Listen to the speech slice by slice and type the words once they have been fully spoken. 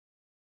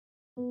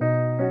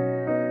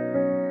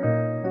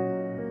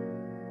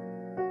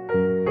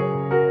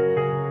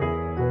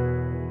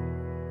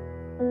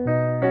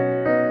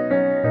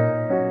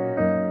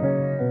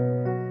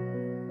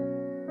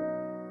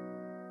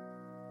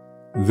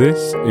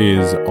This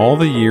is All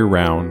the Year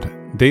Round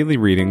Daily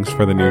Readings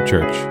for the New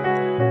Church.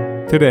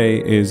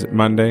 Today is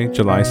Monday,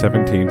 July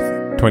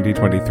 17th,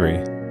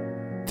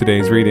 2023.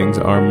 Today's readings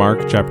are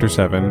Mark chapter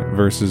 7,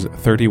 verses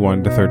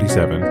 31 to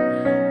 37,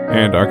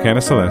 and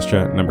Arcana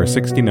Celestia number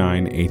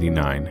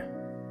 6989.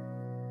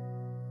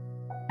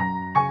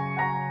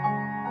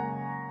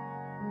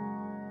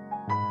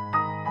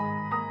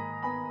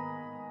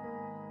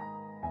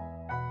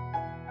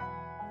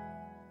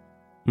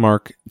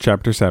 Mark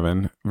chapter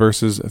 7,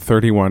 verses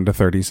 31 to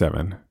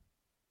 37.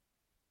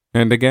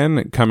 And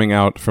again, coming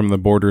out from the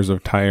borders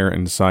of Tyre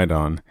and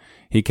Sidon,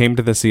 he came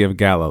to the Sea of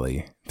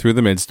Galilee, through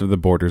the midst of the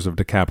borders of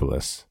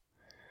Decapolis.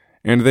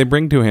 And they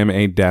bring to him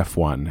a deaf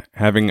one,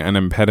 having an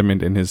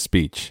impediment in his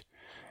speech,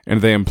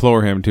 and they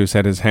implore him to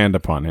set his hand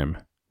upon him.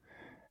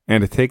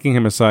 And taking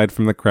him aside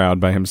from the crowd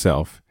by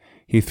himself,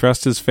 he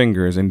thrust his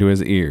fingers into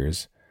his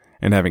ears,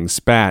 and having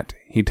spat,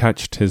 he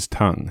touched his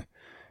tongue.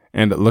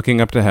 And looking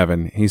up to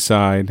heaven, he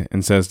sighed,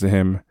 and says to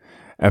him,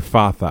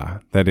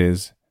 Ephphatha, that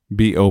is,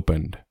 be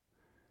opened.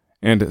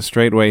 And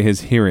straightway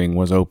his hearing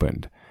was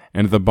opened,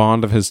 and the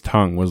bond of his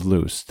tongue was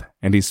loosed,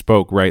 and he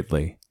spoke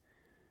rightly.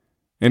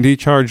 And he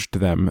charged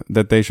them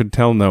that they should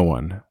tell no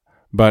one,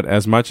 but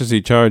as much as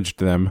he charged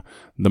them,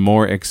 the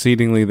more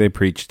exceedingly they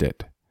preached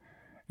it.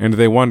 And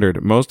they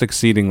wondered most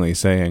exceedingly,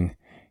 saying,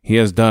 He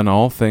has done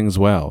all things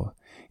well.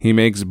 He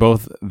makes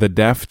both the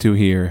deaf to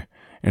hear,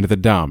 and the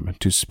dumb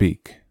to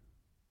speak.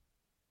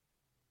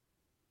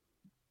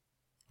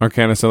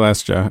 Arcana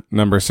Celestia,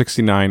 number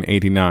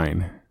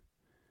 6989.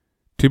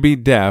 To be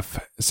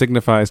deaf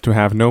signifies to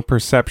have no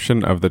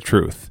perception of the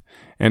truth,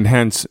 and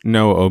hence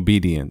no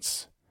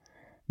obedience.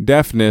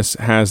 Deafness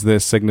has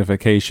this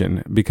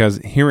signification because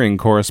hearing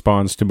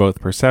corresponds to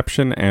both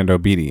perception and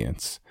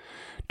obedience.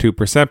 To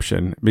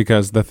perception,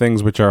 because the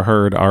things which are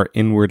heard are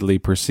inwardly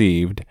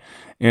perceived,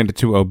 and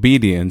to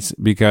obedience,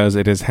 because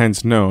it is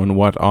hence known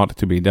what ought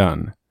to be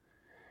done.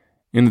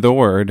 In the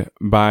word,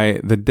 by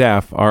the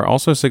deaf are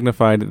also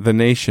signified the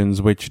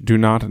nations which do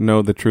not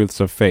know the truths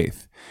of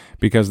faith,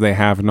 because they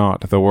have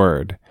not the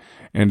word,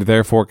 and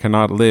therefore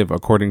cannot live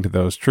according to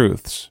those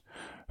truths,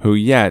 who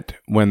yet,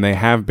 when they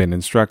have been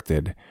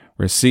instructed,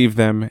 receive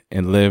them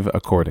and live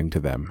according to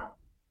them.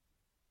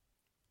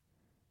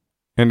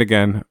 And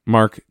again,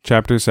 Mark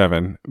chapter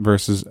 7,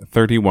 verses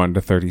 31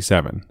 to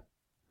 37.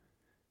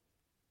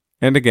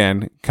 And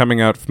again,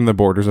 coming out from the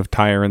borders of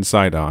Tyre and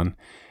Sidon,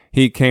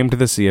 he came to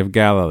the Sea of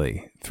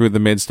Galilee, through the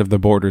midst of the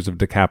borders of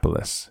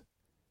Decapolis.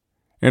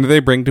 And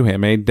they bring to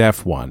him a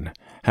deaf one,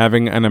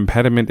 having an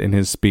impediment in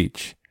his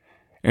speech,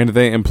 and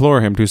they implore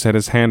him to set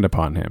his hand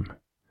upon him.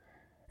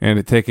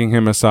 And taking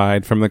him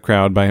aside from the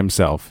crowd by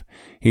himself,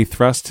 he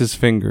thrust his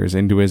fingers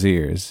into his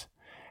ears,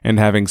 and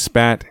having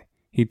spat,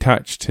 he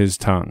touched his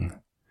tongue.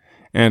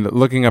 And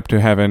looking up to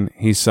heaven,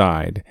 he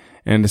sighed,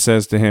 and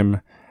says to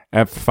him,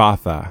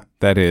 Ephphatha,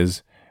 that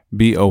is,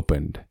 be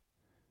opened.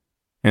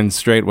 And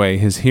straightway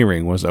his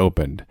hearing was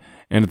opened,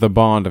 and the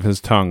bond of his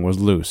tongue was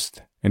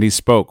loosed, and he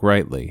spoke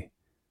rightly.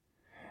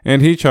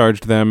 And he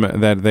charged them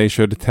that they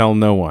should tell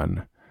no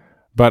one.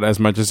 But as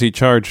much as he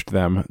charged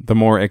them, the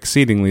more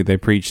exceedingly they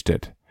preached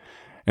it.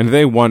 And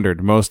they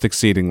wondered most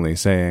exceedingly,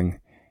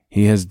 saying,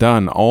 He has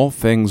done all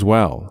things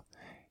well.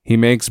 He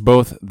makes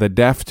both the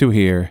deaf to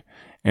hear,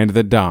 and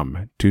the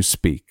dumb to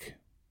speak.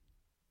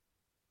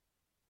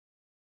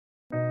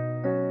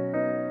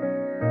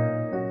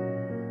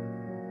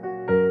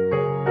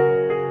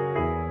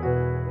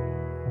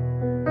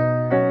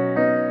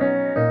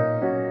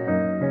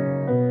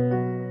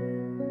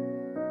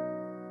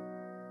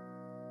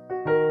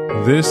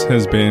 This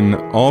has been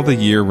All the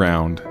Year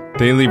Round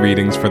Daily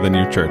Readings for the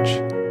New Church.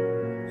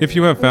 If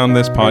you have found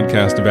this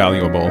podcast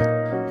valuable,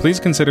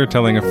 please consider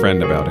telling a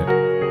friend about it.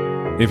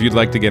 If you'd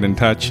like to get in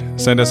touch,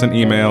 send us an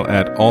email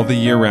at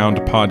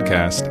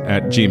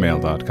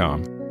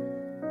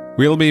alltheyearroundpodcast@gmail.com.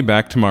 We'll be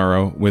back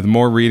tomorrow with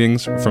more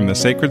readings from the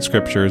sacred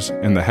scriptures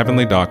and the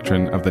heavenly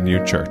doctrine of the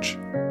New Church.